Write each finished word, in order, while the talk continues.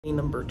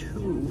Number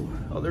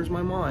 2. Oh, there's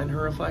my mom,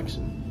 her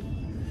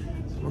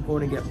reflection. We're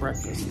going to get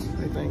breakfast,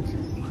 I think.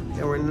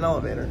 Yeah, we're in an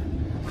elevator.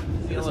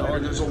 There's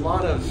a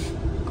lot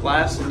of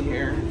glass in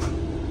here.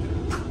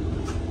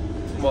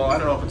 Well, I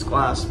don't know if it's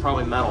glass,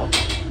 probably metal.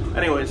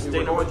 Anyways,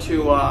 they know what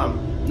to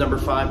number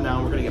 5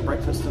 now. We're gonna get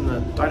breakfast in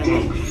the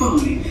dining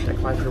room. Deck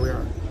 5, here we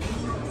are.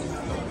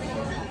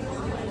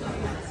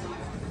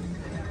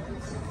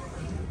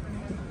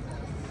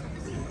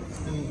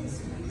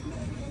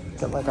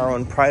 Got like our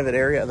own private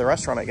area of the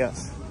restaurant, I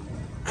guess.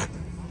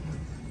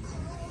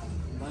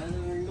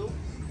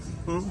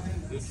 Hmm?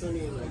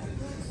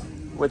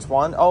 Which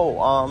one?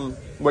 Oh,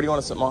 where do you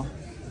want to sit, Mom?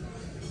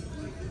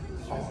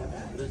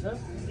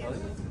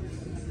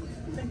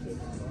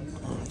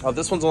 Oh,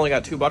 this one's only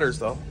got 2 butters,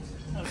 though.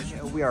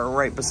 Yeah, we are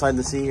right beside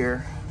the sea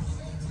here.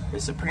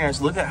 This is pretty nice.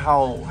 Look at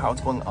how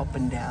it's going up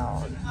and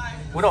down.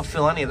 We don't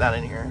feel any of that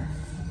in here.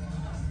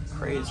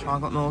 Crazy.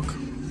 Chocolate milk,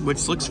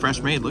 which looks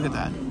fresh made. Look at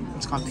that.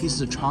 It's got pieces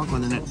of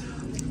chocolate in it.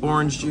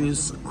 Orange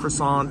juice,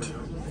 croissant,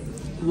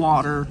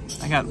 water.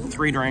 I got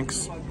 3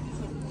 drinks.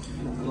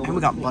 And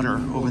we got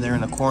butter over there in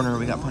the corner.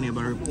 We got plenty of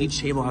butter. Each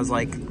table has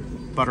like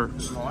butter.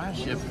 The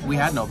last shift, we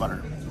had no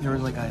butter. There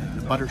was like a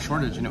butter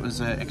shortage, and it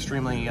was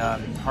extremely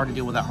hard to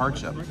deal with that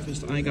hardship.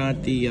 I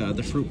got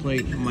the fruit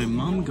plate. My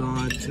mom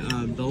got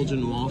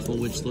Belgian waffle,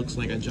 which looks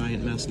like a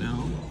giant mess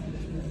now.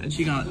 And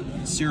she got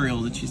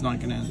cereal that she's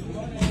not gonna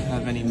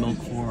have any milk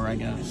for, I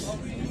guess.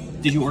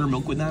 Did you order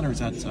milk with that, or is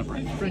that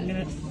separate? Bring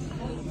it.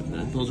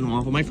 Belgian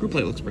waffle. My fruit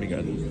plate looks pretty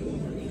good.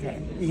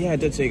 Yeah, I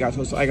did say you got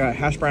toast. I got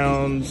hash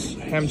browns,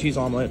 ham and cheese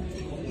omelet,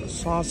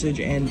 sausage,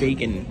 and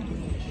bacon.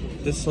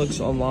 This looks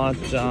a lot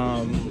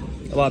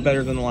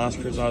better than the last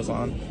cruise I was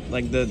on.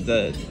 Like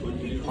the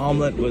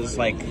omelet was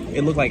like,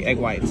 it looked like egg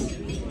whites,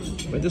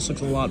 but this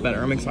looks a lot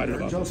better. I'm excited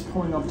about it. Just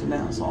pulling up to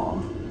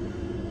Nassau.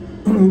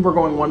 We're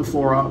going 1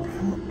 floor up.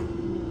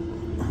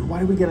 Why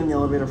did we get in the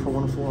elevator for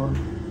 1 floor?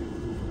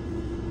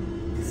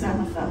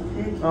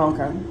 Oh,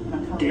 okay.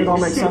 It all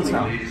makes sense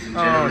now.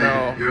 Oh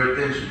no. Your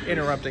attention.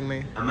 Interrupting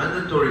me. A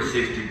mandatory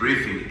safety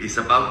briefing is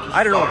about to start.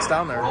 I don't know what's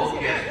down there. For all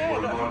guests who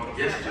were board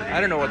yesterday. I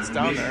don't know what's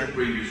down there.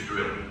 Previous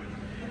drill.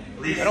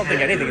 Please I don't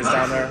think anything is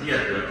down there.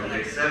 Theater on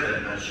deck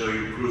 7 and show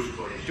you cruise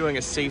footage. Doing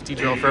a safety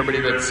drill for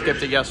everybody that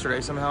skipped it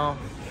yesterday somehow.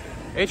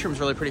 Atrium's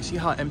really pretty. See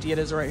how empty it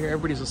is right here?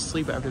 Everybody's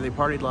asleep after they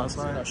partied last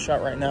night. It's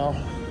shut right now.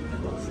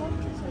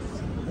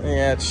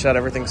 Yeah, it's shut.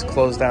 Everything's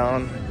closed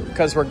down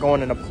because we're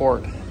going in a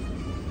port.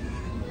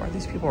 Why are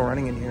these people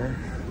running in here?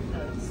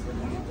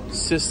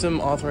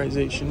 System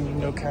authorization,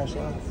 no cash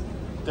out.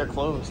 They're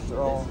closed.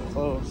 They're all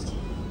closed.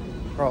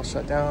 They're all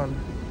shut down.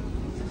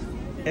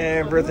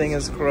 Everything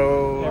is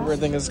closed.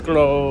 Everything is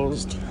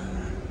closed.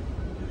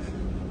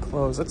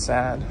 Closed. That's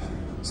sad.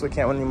 So we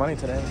can't win any money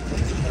today.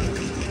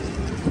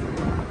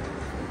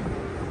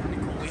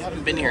 We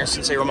haven't been here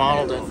since they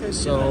remodeled it.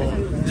 So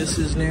this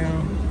is new.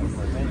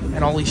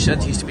 And all these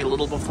sheds used to be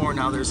little before.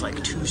 Now there's like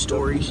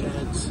 2-story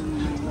sheds.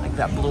 Like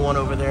that blue one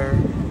over there.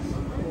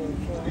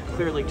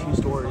 Clearly 2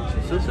 stories.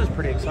 So this is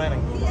pretty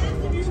exciting.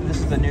 So this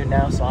is the new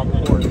Nassau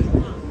port.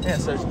 Yeah,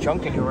 it says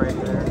Junkanoo right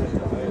there.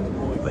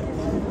 But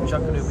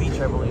Junkanoo Beach,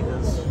 I believe,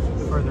 is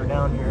further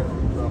down here.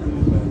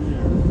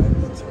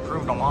 It's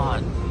improved a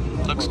lot.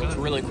 Looks good. It's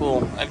really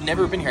cool. I've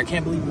never been here. I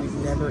can't believe we've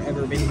never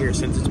ever been here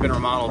since it's been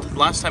remodeled.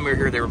 Last time we were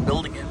here, they were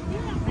building it.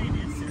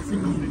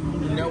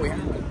 No, we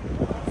haven't.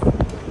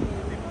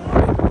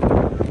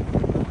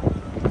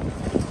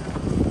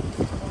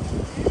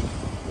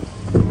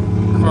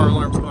 Car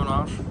alarm's going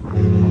off. I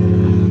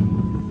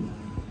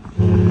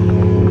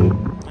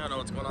don't know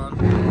what's going on.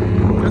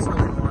 That's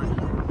really boring.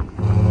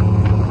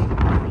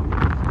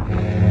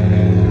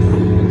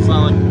 It's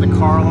not like the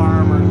car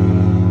alarm or...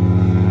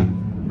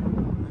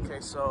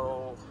 Okay,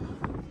 so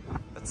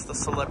that's the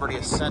Celebrity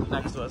Ascent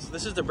next to us.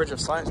 This is the Bridge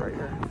of Sighs right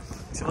here.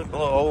 See, look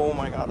below. Oh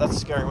my god, that's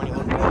scary when you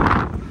look below.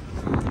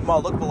 Come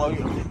on, look below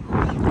you.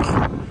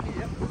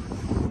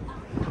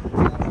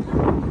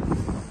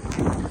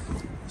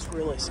 It's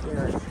really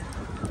scary.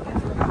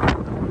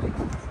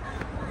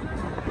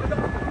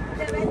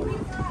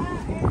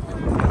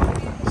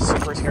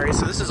 Super scary.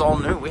 So this is all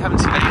new. We haven't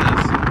seen any of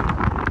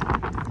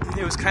this.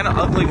 It was kind of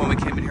ugly when we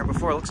came in here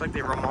before. It looks like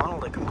they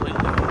remodeled it completely.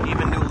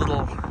 Even new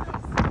little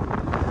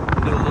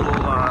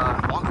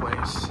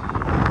walkways.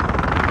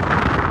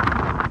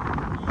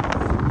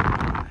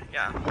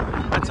 Yeah,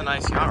 that's a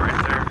nice yacht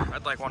right there.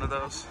 I'd like one of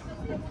those.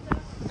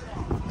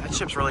 That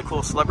ship's really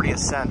cool. Celebrity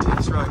Ascent.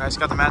 It's really nice.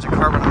 Got the magic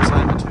carpet on the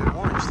side of it too.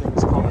 Orange thing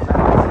is called the magic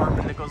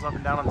carpet that goes up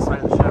and down on the side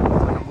of the ship.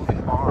 It's like a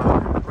moving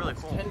bar. Really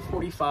cool.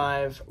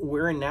 10:45.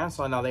 We're in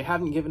Nassau now. They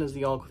haven't given us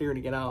the all clear to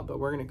get out, but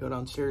we're gonna go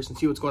downstairs and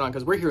see what's going on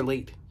because we're here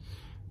late.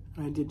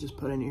 I did just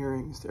put in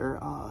earrings. They're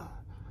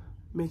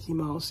Mickey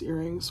Mouse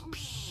earrings.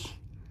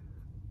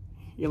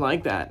 You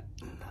like that?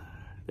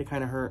 They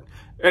kind of hurt.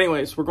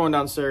 Anyways, we're going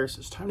downstairs.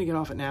 It's time to get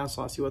off at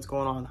Nassau, see what's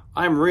going on.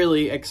 I'm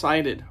really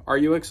excited. Are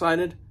you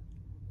excited?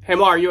 Hey,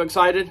 Ma, are you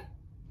excited?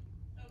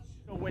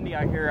 It's so windy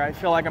out here. I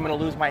feel like I'm gonna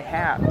lose my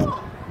hat.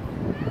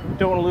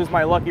 Don't want to lose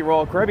my Lucky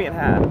Royal Caribbean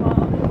hat.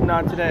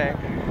 Not today.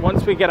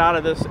 once we get out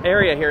of this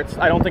area here,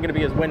 I don't think it'll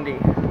be as windy.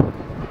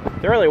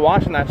 They're really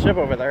watching that ship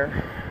over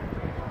there.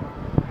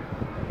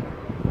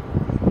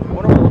 I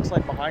wonder what it looks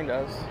like behind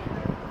us.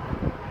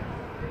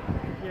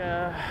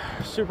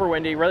 Yeah, super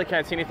windy. Really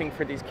can't see anything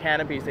for these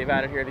canopies they've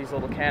added here, these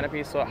little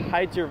canopies, so it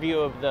hides your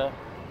view of the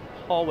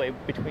hallway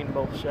between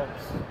both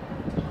ships.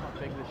 How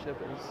big the ship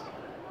is.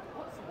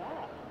 What's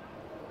that?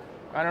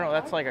 I don't know,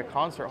 that's like a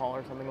concert hall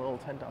or something, a little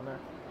tent down there.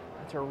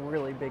 It's a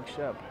really big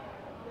ship.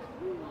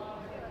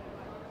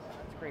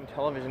 Screen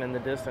television in the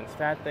distance.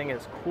 That thing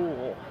is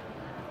cool.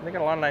 They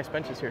got a lot of nice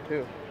benches here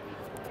too.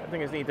 That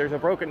thing is neat. There's a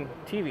broken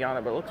TV on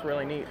it, but it looks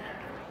really neat.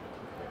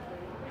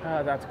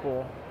 Ah, that's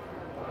cool.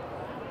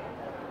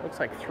 Looks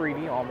like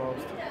 3D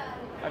almost.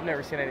 I've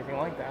never seen anything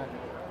like that.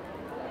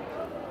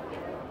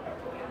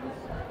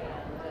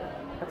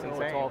 That's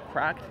insane. It's all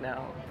cracked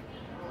now.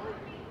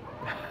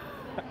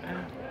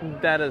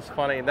 That is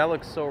funny. That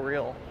looks so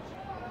real.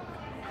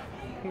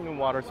 The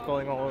water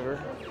spilling all over.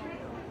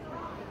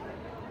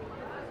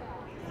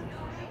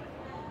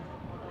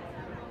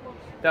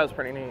 That was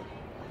pretty neat.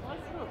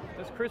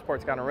 This cruise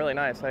port's gotten really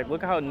nice. Like,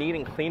 look how neat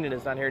and clean it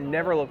is down here.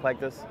 Never looked like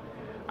this.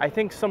 I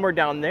think somewhere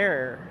down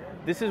there,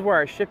 this is where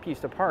our ship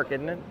used to park,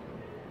 isn't it?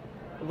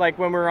 Like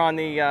when we were on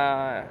the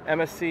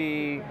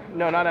MSC,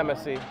 no, not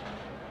MSC,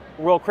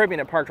 Royal Caribbean,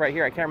 it parked right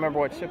here. I can't remember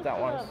what ship that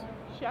was.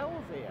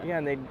 Shells here. Yeah,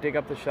 and they dig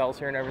up the shells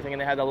here and everything, and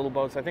they had the little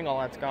boats. I think all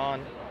that's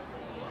gone.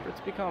 But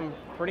it's become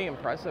pretty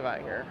impressive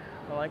out here.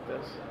 I like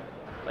this.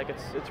 Like,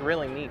 it's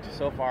really neat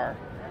so far,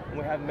 and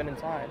we haven't been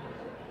inside.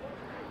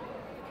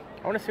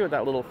 I want to see what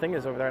that little thing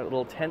is over there, that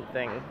little tent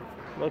thing.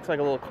 It looks like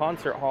a little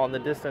concert hall in the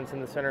distance in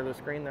the center of the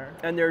screen there.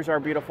 And there's our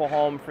beautiful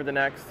home for the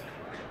next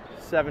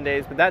 7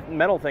 days. But that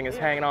metal thing is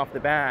hanging off the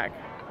back.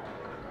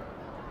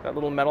 That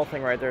little metal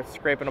thing right there,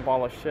 scraping up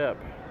all the ship.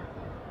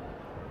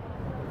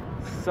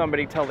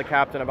 Somebody tell the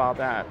captain about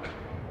that.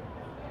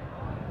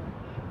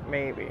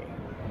 Maybe.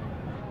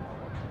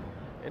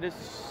 It is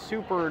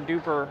super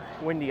duper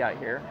windy out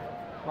here.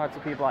 Lots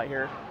of people out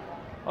here.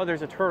 Oh,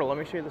 there's a turtle. Let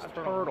me show you this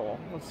turtle.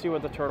 Let's see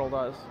what the turtle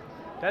does.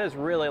 That is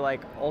really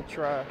like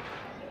ultra,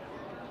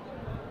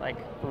 like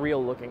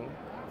real looking.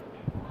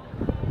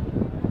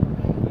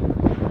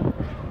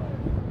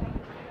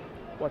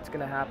 What's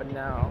gonna happen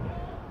now?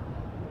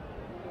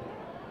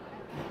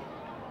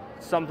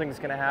 Something's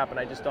gonna happen.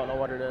 I just don't know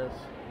what it is.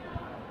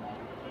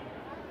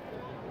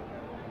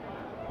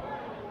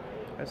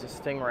 There's a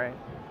stingray.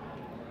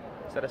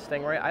 Is that a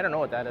stingray? I don't know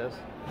what that is.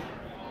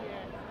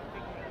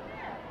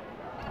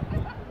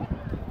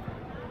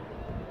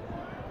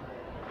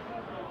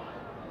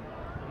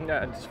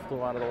 Yeah, it just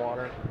flew out of the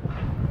water.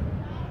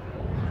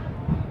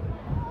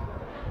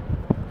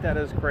 That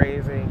is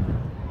crazy.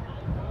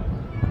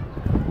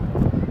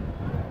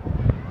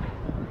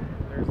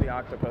 There's the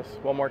octopus.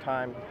 One more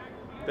time.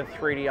 The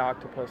 3D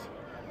octopus.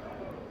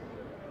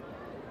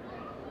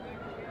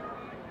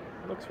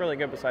 Looks really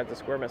good besides the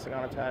square missing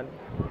on its head.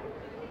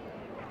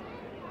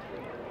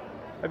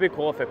 That'd be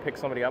cool if it picked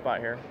somebody up out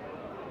here.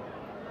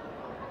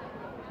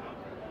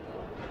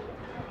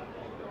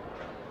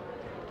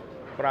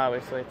 But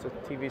obviously it's a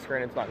TV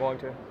screen, it's not going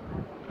to.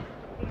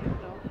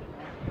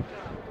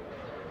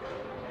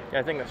 Yeah,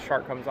 I think the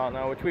shark comes on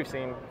now, which we've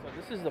seen. So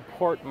this is the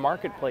port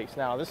marketplace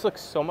now. This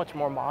looks so much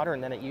more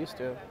modern than it used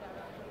to.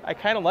 I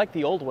kind of like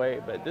the old way,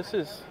 but this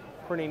is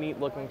pretty neat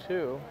looking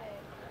too.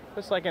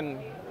 Just like an,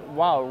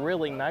 wow,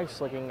 really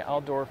nice looking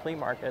outdoor flea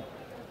market.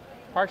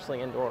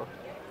 Partially indoor.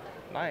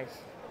 Nice.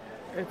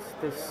 It's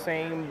the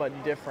same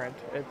but different.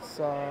 It's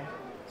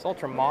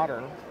ultra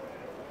modern.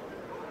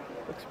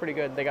 Looks pretty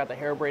good. They got the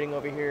hair braiding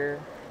over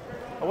here.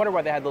 I wonder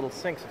why they had little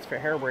sinks. It's for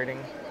hair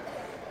braiding.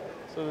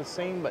 So the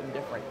same but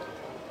different.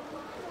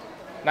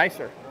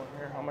 Nicer.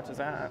 Here, how much is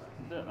that?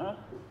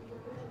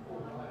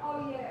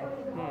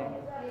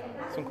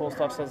 Some cool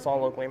stuff says it's all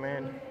locally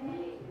made.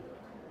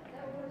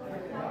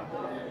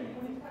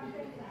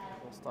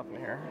 Cool stuff in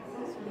here.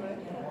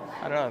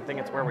 I don't know. I think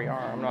it's where we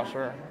are. I'm not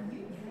sure.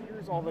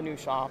 Here's all the new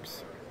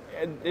shops.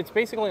 It's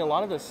basically a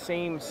lot of the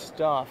same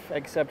stuff,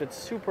 except it's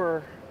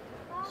super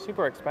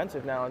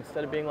expensive now.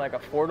 Instead of being like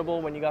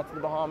affordable when you got to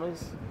the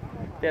Bahamas,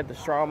 they had the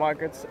straw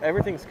markets.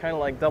 Everything's kind of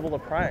like double the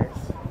price.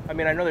 I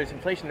mean, I know there's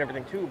inflation and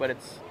everything too, but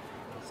it's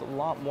a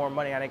lot more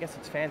money, and I guess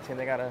it's fancy and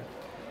they gotta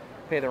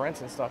pay the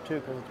rents and stuff too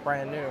because it's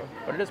brand new.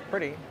 But it is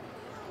pretty.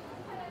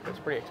 It's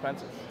pretty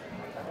expensive.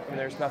 I mean,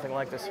 there's nothing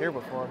like this here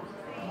before.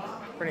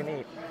 Pretty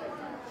neat.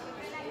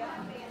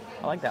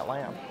 I like that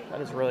lamp. That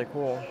is really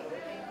cool.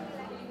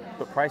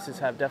 But prices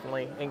have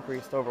definitely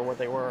increased over what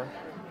they were.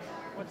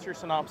 What's your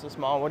synopsis,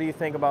 Mom? What do you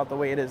think about the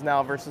way it is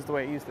now versus the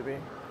way it used to be?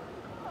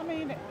 I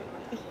mean, I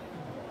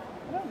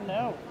don't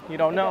know. You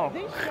don't know?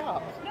 These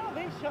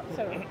shops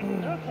are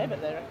they're okay,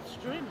 but they're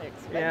extremely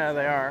expensive. Yeah,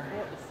 they are.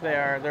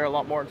 They're a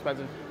lot more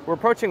expensive. We're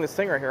approaching this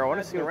thing right here. I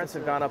want to see the rents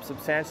have gone up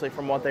substantially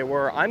from what they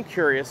were. I'm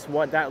curious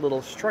what that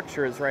little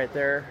structure is right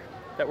there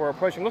that we're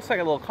approaching. Looks like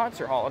a little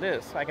concert hall. It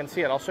is. I can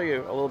see it. I'll show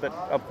you a little bit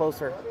up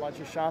closer. A bunch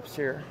of shops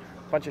here.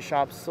 A bunch of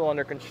shops still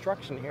under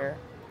construction here.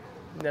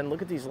 And then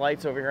look at these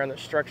lights over here on the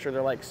structure.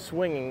 They're like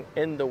swinging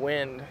in the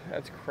wind.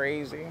 That's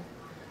crazy.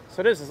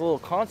 So it is this little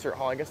concert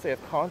hall. I guess they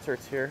have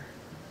concerts here.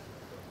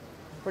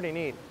 Pretty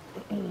neat.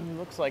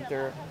 Looks like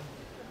there are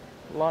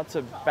lots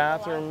of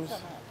bathrooms.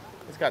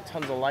 It's got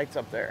tons of lights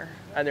up there.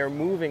 And they're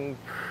moving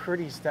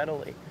pretty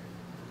steadily.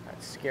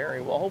 That's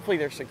scary. Well, hopefully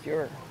they're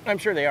secure. I'm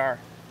sure they are.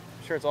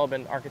 I'm sure it's all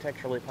been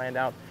architecturally planned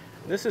out.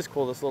 This is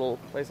cool, this little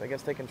place. I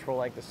guess they control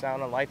like the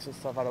sound and lights and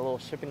stuff out of a little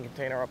shipping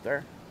container up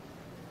there.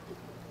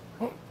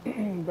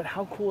 But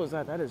how cool is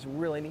that? That is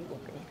really neat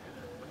looking.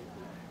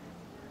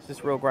 Is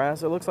this real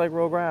grass? It looks like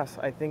real grass.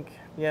 I think,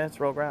 yeah, it's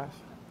real grass.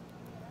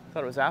 I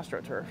thought it was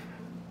AstroTurf.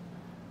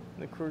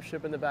 The cruise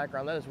ship in the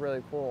background, that is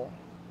really cool.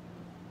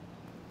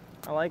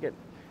 I like it.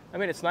 I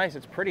mean, it's nice,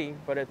 it's pretty,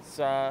 but it's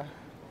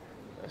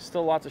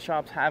still lots of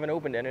shops haven't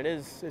opened and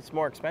it's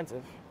more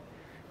expensive.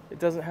 It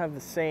doesn't have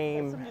the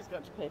same... Somebody's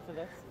got to pay for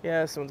this.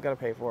 Yeah, someone's got to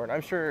pay for it.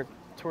 I'm sure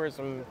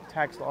tourism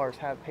tax dollars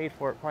have paid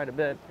for it quite a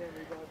bit.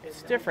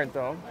 It's different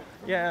though.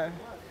 Yeah.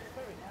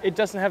 It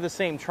doesn't have the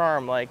same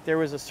charm. Like there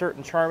was a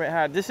certain charm it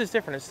had. This is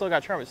different. It's still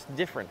got charm. It's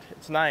different.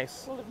 It's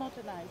nice. Well, they've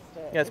modernized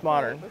it. Yeah, it's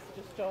modern. It was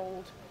just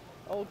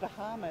old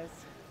Bahamas.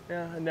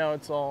 Yeah, and now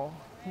it's all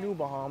new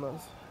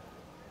Bahamas.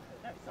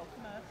 No, it's all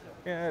commercial.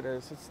 Yeah, it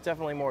is. It's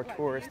definitely more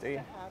touristy.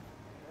 Used to have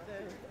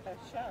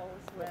the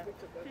shells where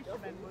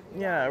fishermen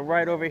would Yeah,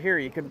 right over here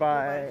you could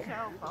buy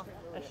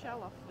a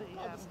shell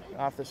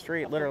off the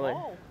street, literally.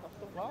 Off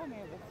the wall near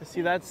the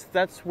See,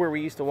 that's where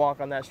we used to walk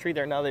on that street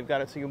there. Now they've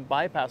got it so you can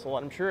bypass a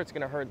lot. I'm sure it's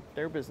going to hurt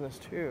their business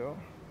too.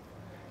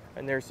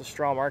 And there's the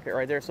straw market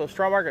right there. So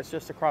straw market's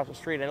just across the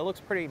street, and it looks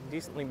pretty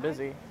decently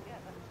busy.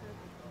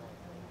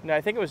 No,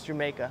 I think it was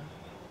Jamaica.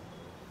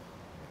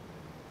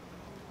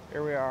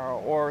 Here we are,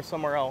 or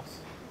somewhere else.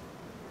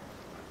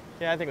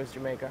 Yeah, I think it was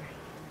Jamaica.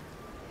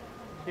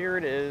 Here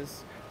it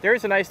is.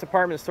 There's a nice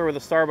department store with a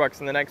Starbucks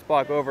in the next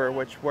block over,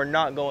 which we're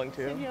not going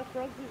to. Senior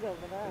Frogs is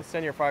over there.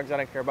 Senior Frogs, I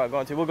don't care about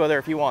going to. We'll go there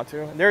if you want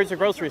to. There's a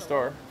grocery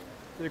store.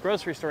 There's a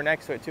grocery store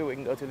next to it too we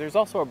can go to. There's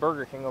also a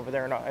Burger King over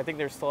there. And I think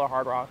there's still a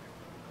Hard Rock.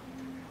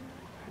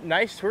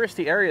 Nice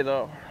touristy area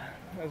though.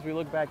 As we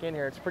look back in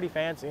here, it's pretty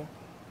fancy.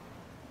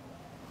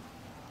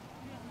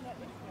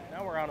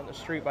 Now we're out on the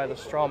street by the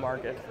straw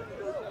market,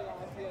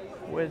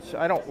 which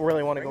I don't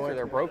really want to go in.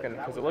 They're broken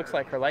because it looks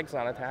like her leg's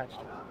not attached.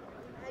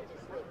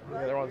 The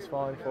other one's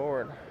falling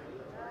forward.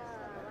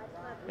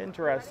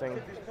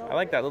 Interesting. I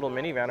like that little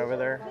minivan over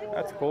there.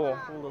 That's cool.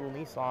 Cool little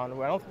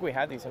Nissan. I don't think we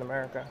had these in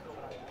America.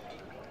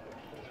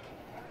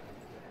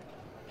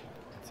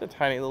 It's a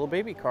tiny little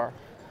baby car.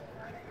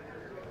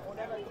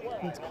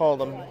 It's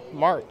called a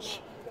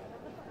March.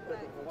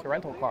 It's a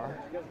rental car.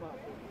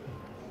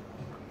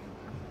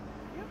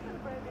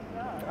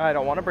 I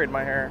don't want to braid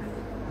my hair.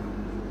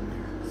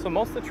 So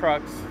most of the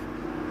trucks,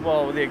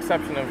 well, with the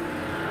exception of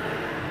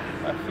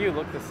a few,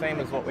 look the same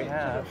as what we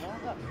have.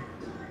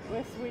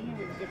 We're swinging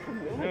with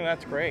different wheels. Oh,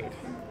 that's great.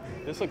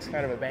 This looks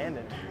kind of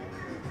abandoned.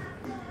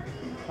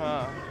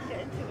 Huh.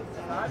 Get into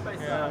the side by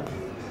Yeah.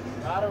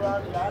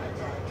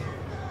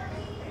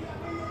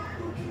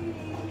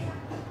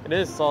 It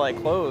is. It's all like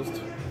closed.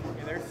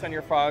 Okay, there's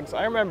Senior Frogs.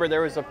 I remember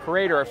there was a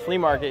parade or a flea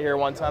market here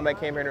one time I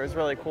came here and it was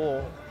really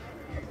cool.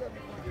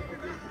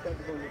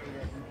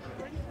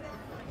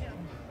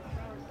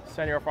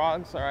 Senior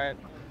Frogs, all right.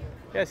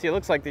 Yeah, see, it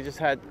looks like they just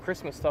had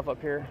Christmas stuff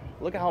up here.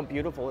 Look at how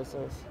beautiful this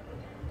is.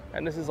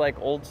 And this is like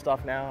old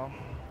stuff now.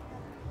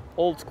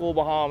 Old school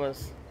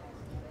Bahamas.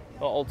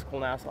 Well, old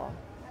school Nassau.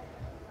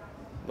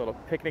 Little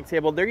picnic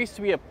table. There used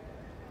to be a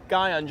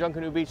guy on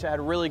Junkanoo Beach that had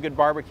really good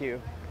barbecue.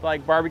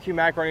 Like barbecue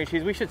macaroni and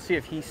cheese. We should see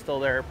if he's still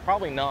there.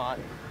 Probably not.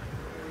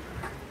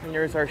 And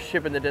there's our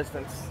ship in the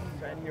distance.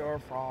 Senior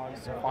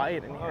Frogs.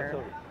 Quiet in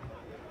here.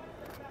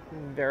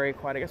 Very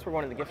quiet. I guess we're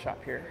going to the gift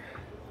shop here.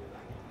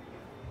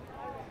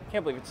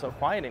 Can't believe it's so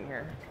quiet in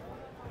here.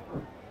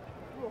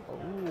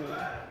 Ooh.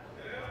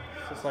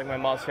 This is like my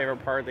mom's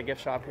favorite part of the gift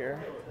shop here.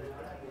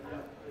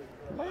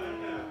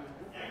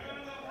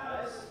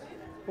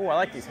 Ooh, I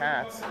like these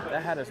hats.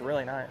 That hat is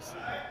really nice.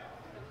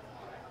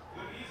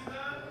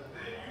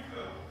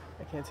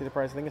 I can't see the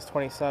price. I think it's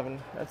 $27.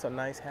 That's a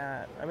nice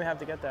hat. I may have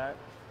to get that.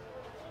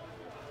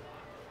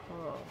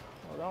 Oh,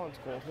 that one's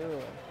cool too.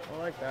 I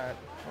like that.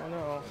 Oh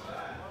no.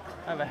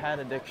 I have a hat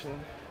addiction.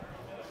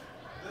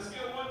 Let's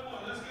get one more.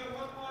 Let's get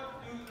one more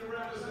to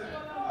represent.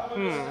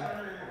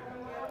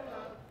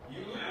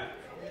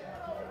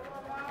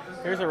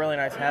 Here's a really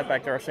nice hat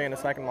back there. I'll show you in a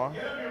second, Mom.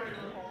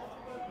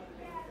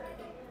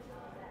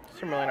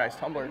 Some really nice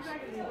tumblers.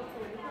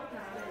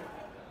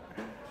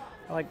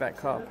 I like that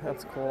cup.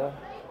 That's cool.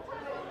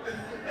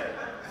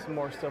 Some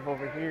more stuff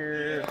over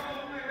here.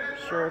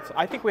 Shirts.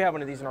 I think we have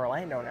one of these in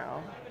Orlando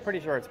now. Pretty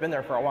sure it's been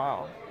there for a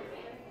while.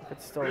 If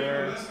it's still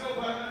there. So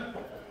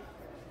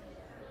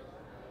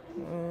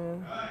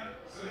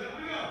here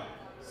we go.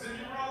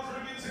 Senior Frogs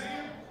drinking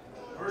team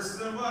versus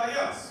everybody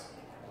else.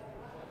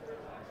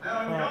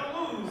 Now, if you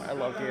don't lose, I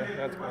love you.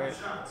 That's great.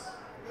 Shots.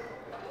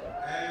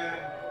 And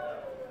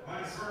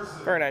vice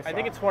versa. Very nice. I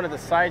think it's one of the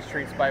side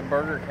streets by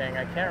Burger King.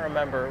 I can't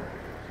remember.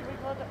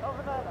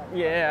 over there then?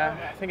 Yeah,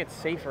 I think it's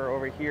safer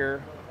over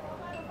here.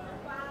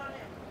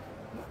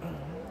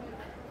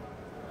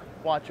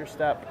 Watch your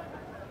step.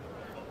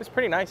 It's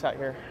pretty nice out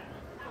here.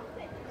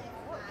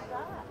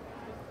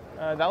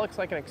 That looks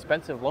like an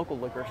expensive local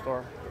liquor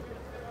store.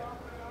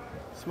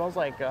 It smells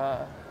like,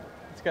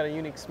 it's got a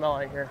unique smell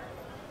out here.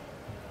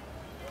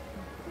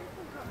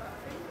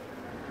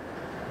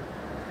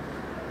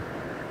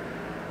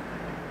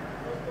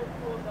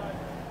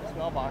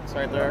 Smell box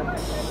right there.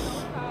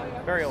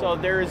 Very old. So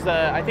there's,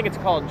 I think it's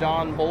called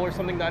John Bull or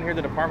something down here,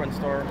 the department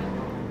store.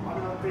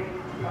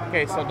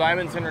 Okay, so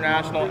Diamonds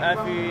International,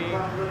 Effie.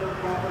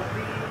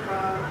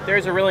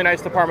 There's a really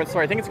nice department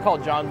store. I think it's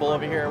called John Bull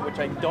over here, which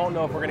I don't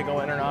know if we're going to go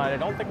in or not. I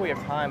don't think we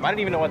have time. I don't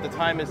even know what the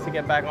time is to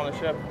get back on the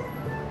ship.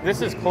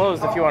 This is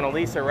closed if you want to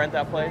lease or rent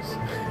that place.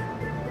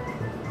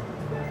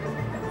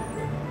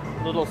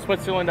 Little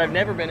Switzerland I've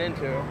never been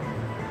into.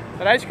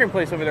 That ice cream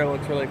place over there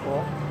looks really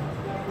cool.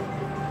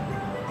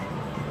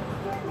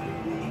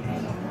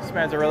 This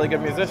man's a really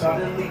good musician.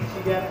 Suddenly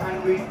she got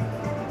angry,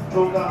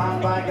 took her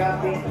hand by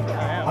Gappy.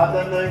 At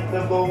the night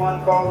the go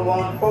and call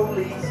one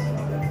police.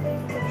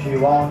 She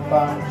want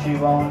fun, she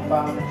want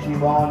fun, she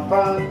want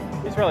fun.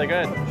 He's really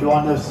good. She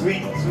want a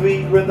sweet,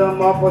 sweet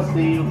rhythm of a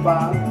steel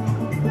pan.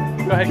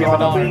 Go ahead, She give a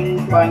want a dollar. ping,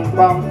 bang,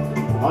 bang,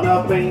 on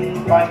a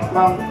ping, bang,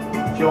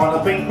 bang. She want a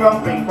ping,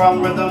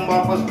 bang, rhythm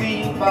of a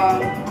steel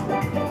pan.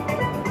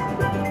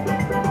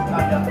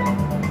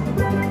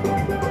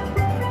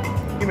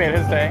 He made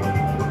his day.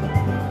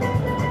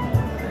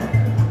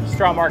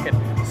 Straw Market.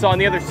 So on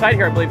the other side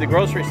here, I believe the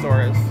grocery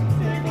store is.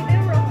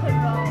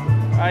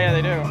 Oh yeah,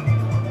 they do.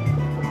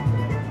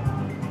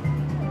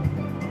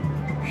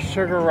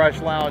 Sugar Rush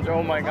Lounge.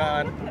 Oh my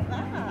God.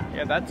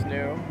 Yeah, that's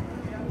new.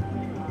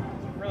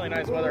 Really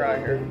nice weather out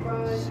here.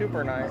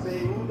 Super nice.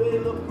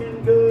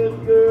 Looking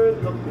good,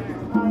 good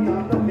looking. I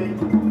am looking.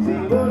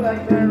 See what I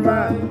can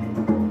ride.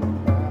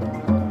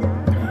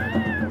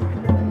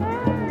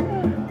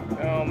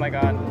 Oh my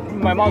God.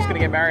 My mom's gonna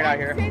get married out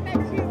here. See that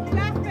she's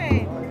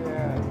laughing.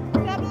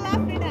 Stop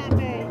laughing at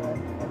me.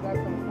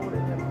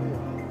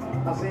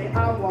 I say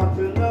I want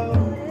to know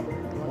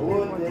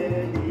what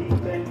they're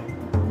eating.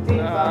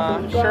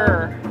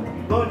 Sure.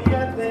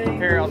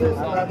 Here, I'll just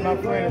My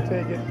friend to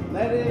take it.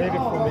 Made it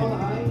for me.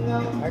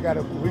 I got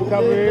to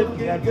recover it.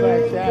 Got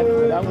to shot,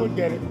 but I would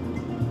get it.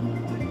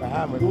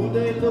 Bahamas.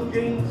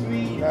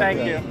 Thank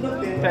you.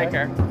 Take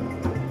care.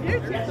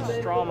 The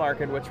straw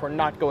market, which we're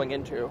not going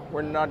into.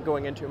 We're not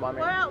going into,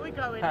 mommy. Where aren't we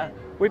going in?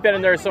 We've been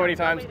in there so many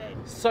times.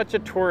 Such a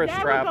tourist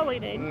Yeah, trap. we're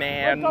going in.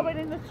 Man. We're going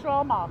in the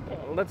straw market.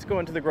 Let's go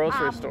into the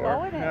grocery I'm store.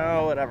 going in.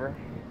 Oh, whatever.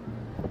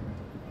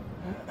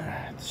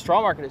 The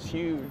straw market is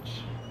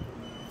huge.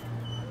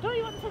 Don't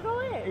you want to go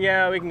in?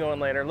 Yeah, we can go in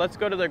later. Let's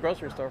go to the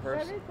grocery store Where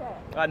first. is it?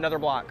 Another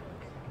block.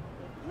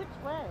 Which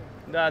way?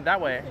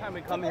 That way. Every time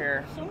we come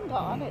here. Sun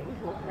got on it. Was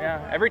lovely.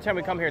 Yeah, every time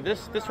we come here,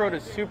 this road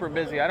is super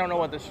busy. I don't know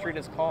what this street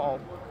is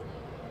called.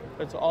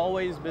 It's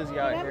always busy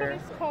out Remember here.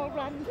 it's called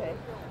Randy?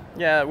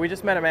 Yeah, we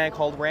just met a man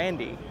called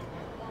Randy.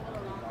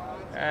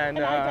 And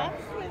I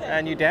danced with him.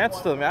 and you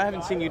danced with him. I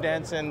haven't seen you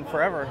dance in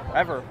forever,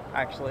 ever,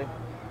 actually.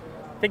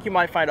 I think you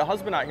might find a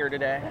husband out here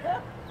today.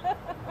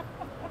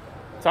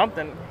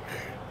 Something.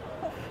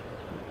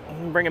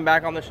 Bring him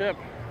back on the ship.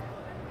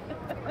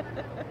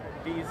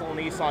 Diesel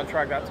Nissan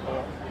truck, that's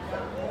cool.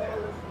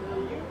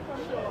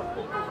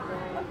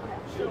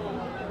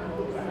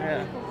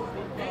 Yeah.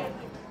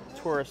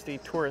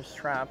 Touristy tourist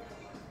trap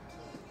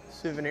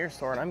souvenir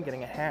store, and I'm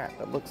getting a hat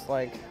that looks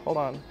like, hold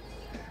on,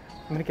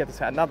 I'm gonna get this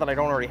hat. Not that I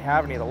don't already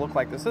have any that look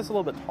like this. This is a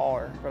little bit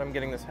taller, but I'm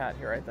getting this hat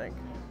here, I think.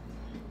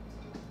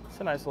 It's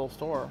a nice little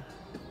store.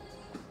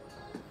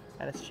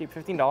 And it's cheap,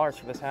 $15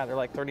 for this hat. They're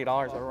like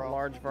 $30 overall. A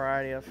large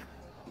variety of,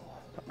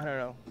 I don't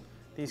know,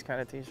 these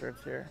kind of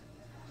t-shirts here.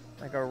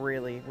 Like a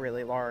really,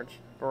 really large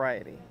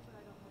variety.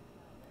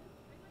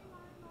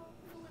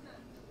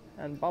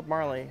 And Bob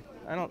Marley,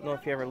 I don't know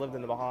if you ever lived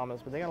in the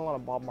Bahamas, but they got a lot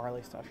of Bob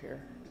Marley stuff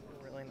here.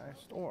 Really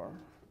nice store.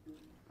 Oh,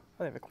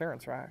 they have a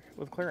clearance rack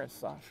with clearance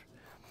stuff.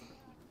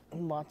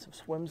 And lots of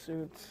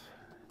swimsuits.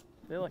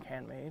 They look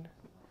handmade.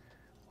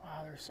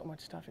 Wow, there's so much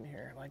stuff in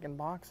here, like in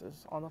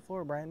boxes on the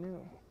floor, brand new.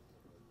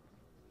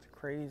 It's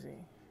crazy.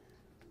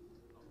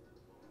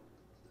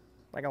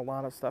 Like a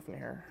lot of stuff in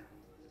here.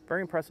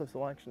 Very impressive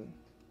selection.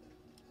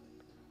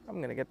 I'm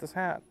gonna get this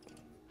hat.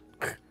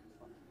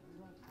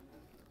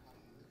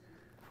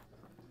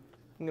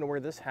 I'm gonna wear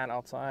this hat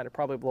outside. It'll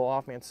probably blow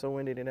off me. It's so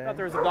windy today. I thought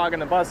there was a dog in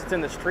the bus. It's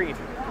in the street.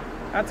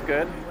 That's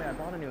good. Wait, I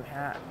bought a new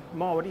hat.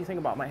 Ma, what do you think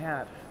about my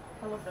hat?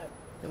 I love it.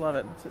 You love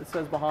it. It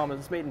says Bahamas.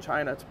 It's made in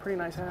China. It's a pretty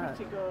nice hat.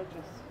 Pretty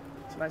gorgeous.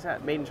 It's a nice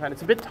hat. Made in China.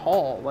 It's a bit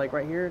tall. Like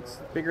right here, it's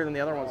bigger than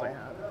the other ones I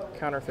had.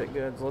 Counterfeit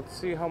goods. Let's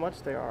see how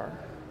much they are.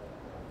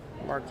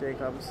 Marc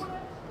Jacobs.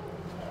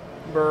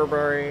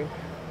 Burberry.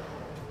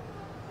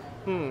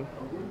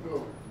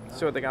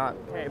 See what they got.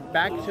 Okay,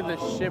 back to the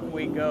ship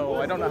we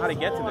go. I don't know how to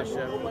get to the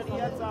ship.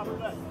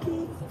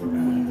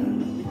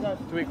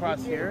 Do we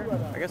cross here?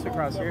 I guess we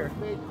cross here.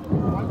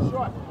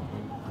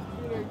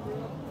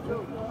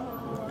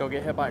 Go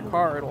get hit by a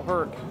car, it'll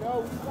hurt.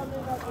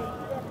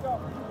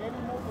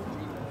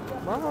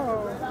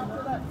 Wow.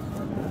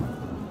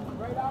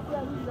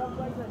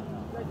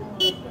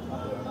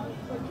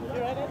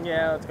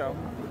 Yeah, let's go.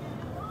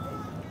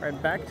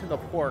 Alright, back to the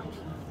port.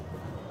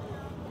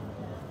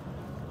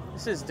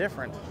 This is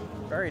different.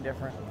 Very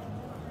different.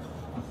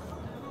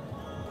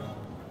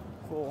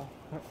 Cool.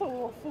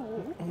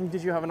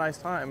 Did you have a nice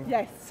time?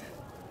 Yes.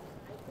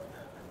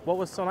 What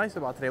was so nice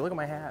about today? Look at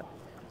my hat.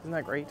 Isn't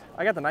that great?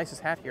 I got the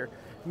nicest hat here.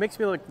 It makes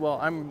me look, well,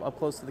 I'm up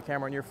close to the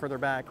camera and you're further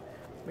back.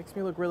 It makes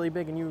me look really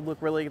big and you look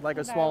really like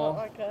a small...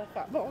 Like a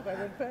fat bald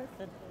headed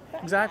person.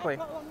 Exactly.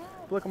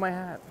 Look at my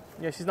hat.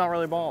 Yeah, she's not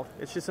really bald.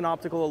 It's just an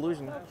optical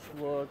illusion.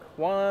 Look,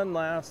 one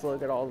last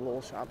look at all the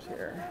little shops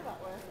here.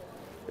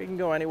 We can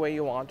go any way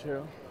you want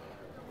to.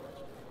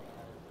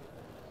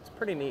 It's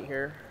pretty neat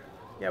here.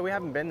 Yeah, we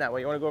haven't been that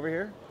way. You want to go over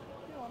here?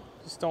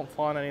 Just don't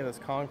fall on any of this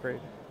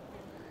concrete.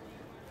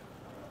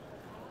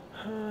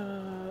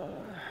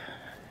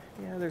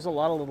 Yeah, there's a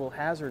lot of little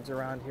hazards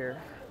around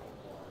here.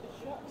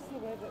 The shops, the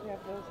way that they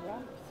have those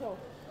ramps up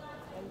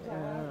and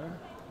down.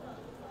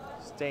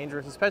 It's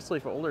dangerous, especially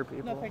for older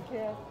people. No, thank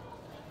you.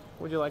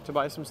 Would you like to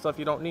buy some stuff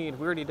you don't need?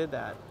 We already did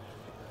that.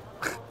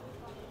 Yep,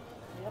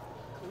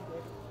 we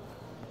did.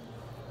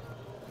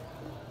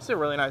 It's a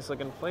really nice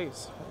looking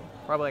place.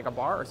 Probably like a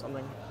bar or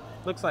something.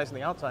 Looks nice on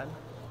the outside.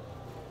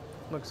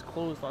 Looks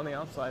closed on the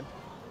outside.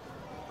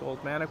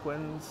 Gold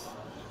mannequins.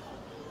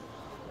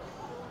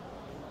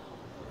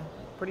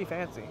 Pretty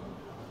fancy.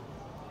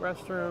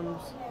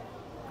 Restrooms.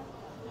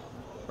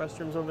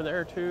 Restrooms over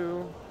there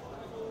too.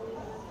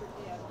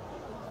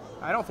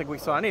 I don't think we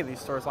saw any of these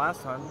stores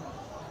last time.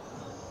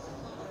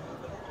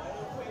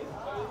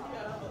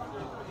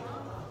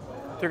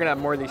 They're gonna have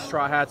more of these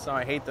straw hats now.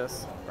 I hate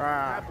this.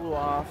 Ah, blew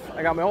off.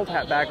 I got my old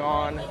hat back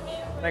on.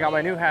 And I got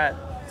my new hat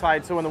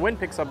tied so when the wind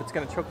picks up, it's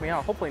gonna choke me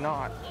out. Hopefully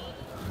not.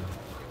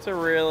 It's a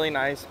really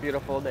nice,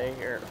 beautiful day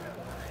here.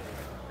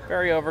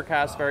 Very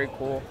overcast, very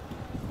cool.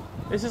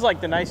 This is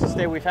like the nicest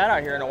day we've had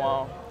out here in a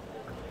while.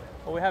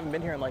 Well, we haven't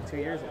been here in like 2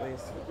 years at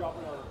least.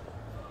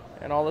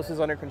 And all this was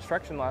under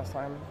construction last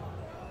time.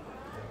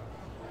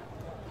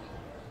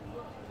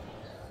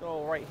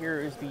 So right here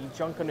is the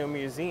Junkanoo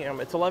Museum.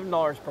 It's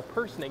 $11 per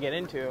person to get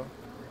into,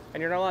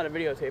 and you're not allowed to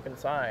videotape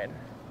inside.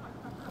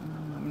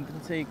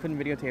 Didn't say you couldn't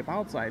videotape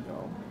outside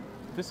though.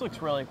 This looks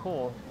really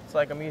cool. It's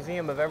like a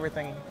museum of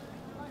everything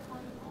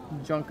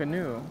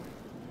Junkanoo.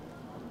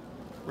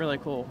 Really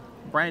cool.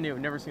 Brand new,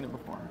 never seen it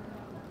before.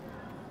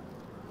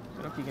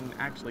 I don't know if you can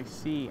actually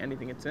see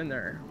anything that's in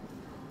there.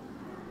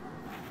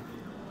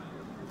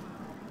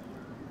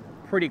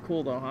 Pretty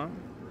cool though, huh?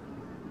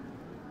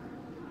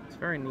 It's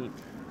very neat.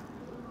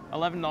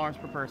 $11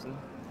 per person.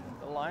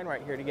 The line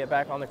right here to get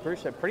back on the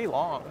cruise ship, pretty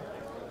long.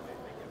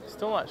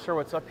 Still not sure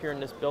what's up here in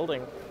this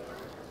building.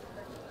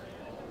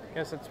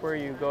 Guess that's where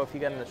you go if you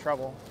get into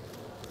trouble.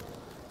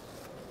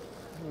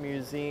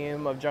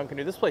 Museum of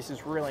Junkanoo. This place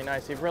is really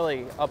nice. They've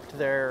really upped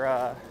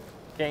their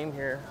game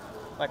here,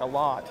 like a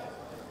lot.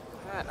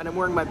 And I'm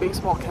wearing my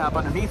baseball cap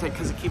underneath it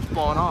because it keeps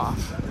blowing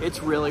off.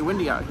 It's really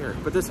windy out here,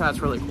 but this hat's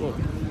really cool,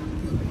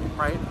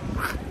 right?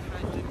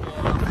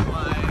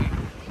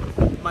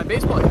 My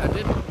baseball hat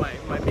didn't.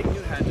 My big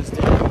new hat just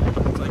did.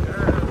 It's like,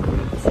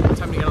 it's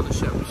time to get on the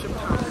ship.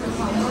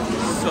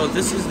 So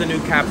this is the new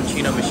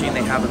cappuccino machine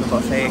they have in the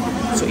buffet.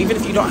 So even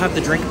if you don't have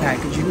the drink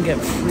package, you can get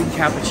free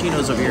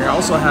cappuccinos over here. It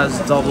also has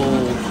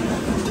double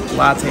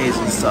lattes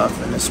and stuff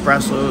and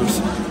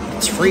espressos.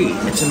 It's free.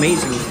 It's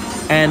amazing.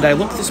 And I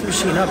looked this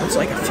machine up. It's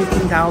like a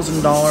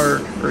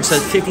 $15,000, or it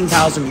says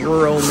 15,000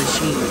 euro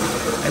machine.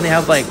 And they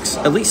have like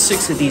at least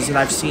 6 of these that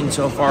I've seen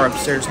so far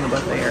upstairs in the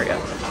buffet area.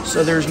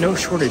 So there's no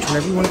shortage.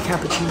 Whenever you want a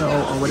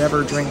cappuccino or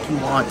whatever drink you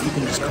want, you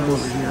can just come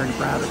over here and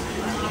grab it.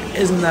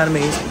 Isn't that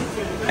amazing?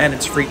 And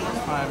it's free.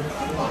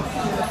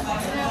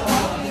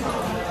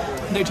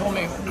 They told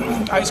me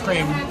ice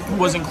cream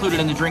was included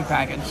in the drink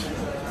package.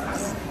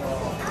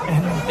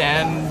 And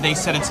then they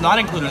said it's not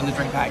included in the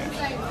drink package.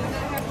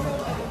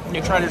 They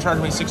tried to charge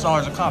me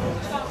 $6 a cup.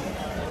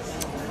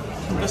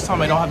 This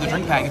time I don't have the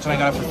drink package and I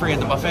got it for free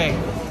at the buffet.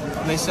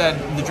 And they said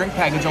the drink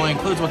package only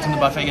includes what's in the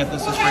buffet, yet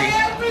this is free.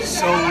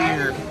 So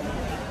weird.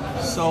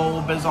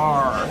 So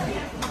bizarre.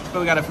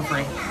 But we got it for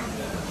free.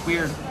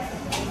 Weird.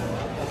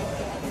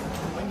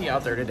 Windy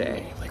out there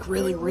today. Like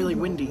really, really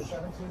windy.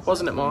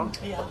 Wasn't it, Mom?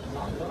 Yeah.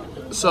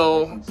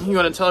 So, you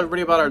want to tell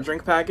everybody about our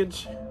drink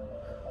package?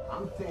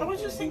 I was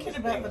just thinking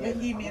about the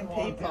Bohemian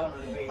people.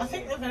 I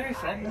think they're very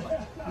friendly.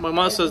 My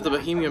mom says the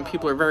Bohemian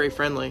people are very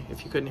friendly,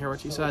 if you couldn't hear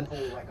what she said.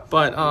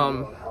 But,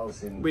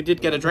 we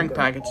did get a drink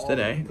package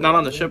today. Not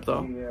on the ship,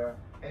 though.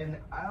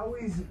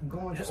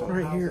 This one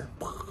right here.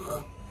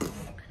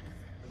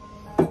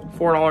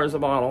 $4 a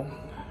bottle.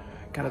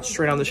 Got it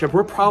straight on the ship.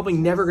 We're probably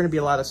never going to be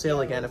allowed to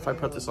sail again if I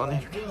put this on the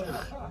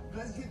internet.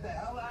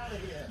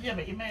 Yeah,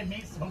 but you made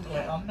me smuggle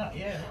it on, not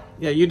you.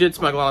 Yeah, you did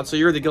smuggle on, so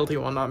you're the guilty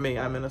one, not me.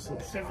 I'm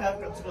innocent. So if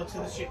I've got to go to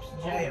the ship's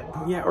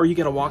jail. Yeah, or you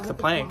gotta walk the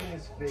plank.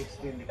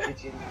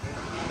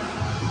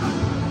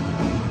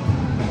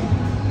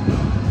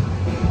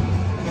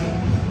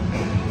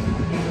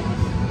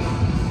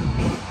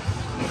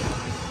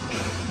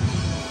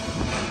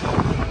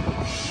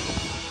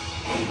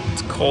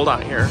 cold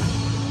out here.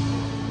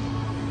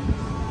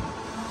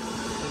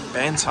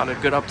 Band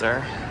sounded good up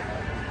there.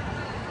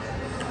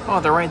 Oh,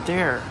 they're right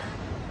there.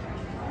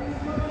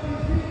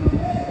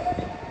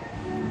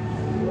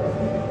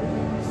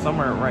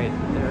 Somewhere right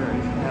there,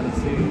 you can kind of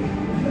see.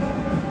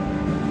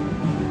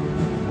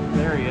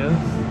 There he is.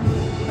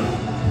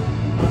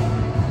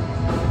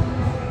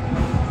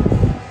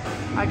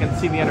 I can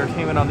see the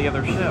entertainment on the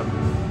other ship.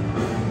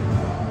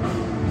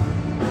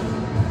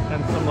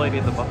 And some lady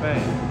at the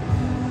buffet.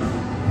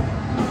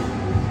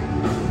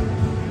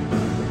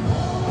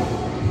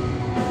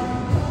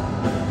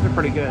 They're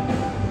pretty good.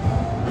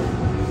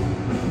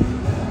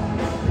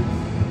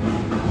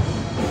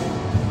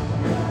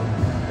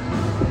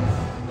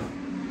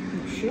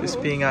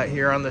 Just being out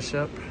here on the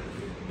ship.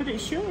 But it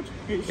should.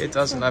 It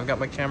doesn't. I've got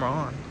my camera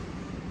on.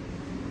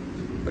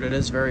 But it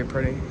is very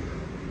pretty.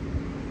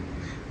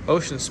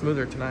 Ocean's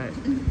smoother tonight.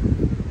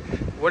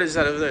 What is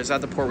that over there? Is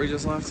that the port we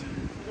just left?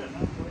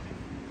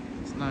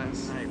 It's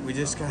nice. We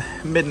just got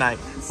midnight.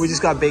 We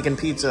just got bacon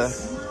pizza,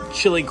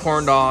 chili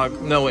corn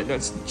dog. No, wait,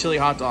 that's chili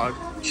hot dog,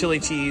 chili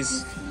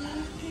cheese,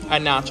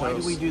 and nachos. Why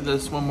do we do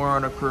this when we're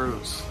on a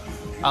cruise?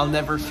 I'll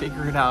never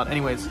figure it out.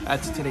 Anyways,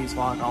 that's today's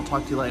vlog. I'll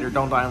talk to you later.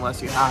 Don't die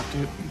unless you have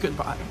to.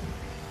 Goodbye.